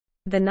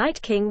The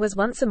Night King was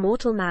once a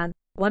mortal man,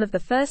 one of the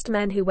first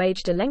men who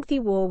waged a lengthy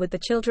war with the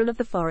children of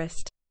the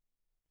forest.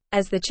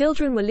 As the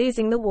children were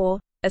losing the war,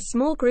 a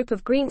small group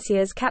of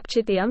greenseers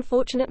captured the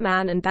unfortunate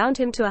man and bound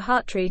him to a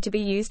heart tree to be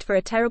used for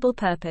a terrible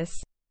purpose.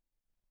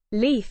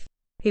 Leaf,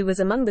 who was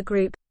among the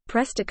group,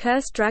 pressed a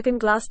cursed dragon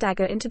glass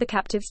dagger into the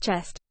captive's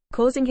chest,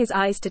 causing his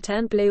eyes to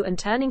turn blue and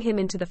turning him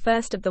into the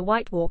first of the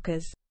White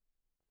Walkers.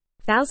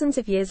 Thousands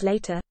of years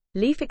later,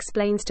 Leaf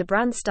explains to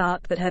Bran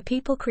Stark that her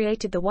people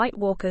created the White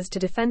Walkers to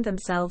defend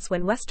themselves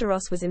when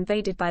Westeros was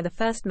invaded by the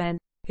First Men,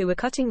 who were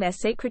cutting their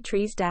sacred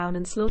trees down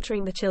and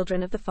slaughtering the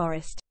children of the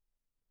forest.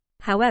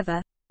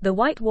 However, the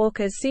White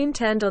Walkers soon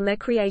turned on their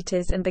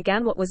creators and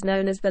began what was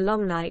known as the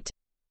Long Night.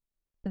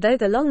 Though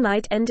the Long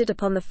Night ended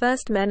upon the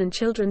First Men and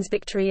Children's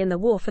victory in the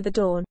War for the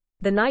Dawn,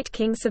 the Night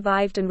King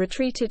survived and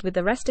retreated with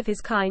the rest of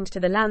his kind to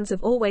the lands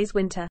of Always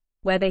Winter,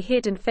 where they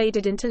hid and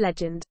faded into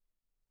legend.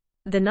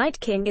 The Night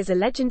King is a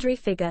legendary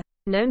figure,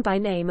 known by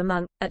name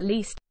among, at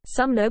least,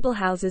 some noble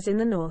houses in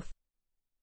the north.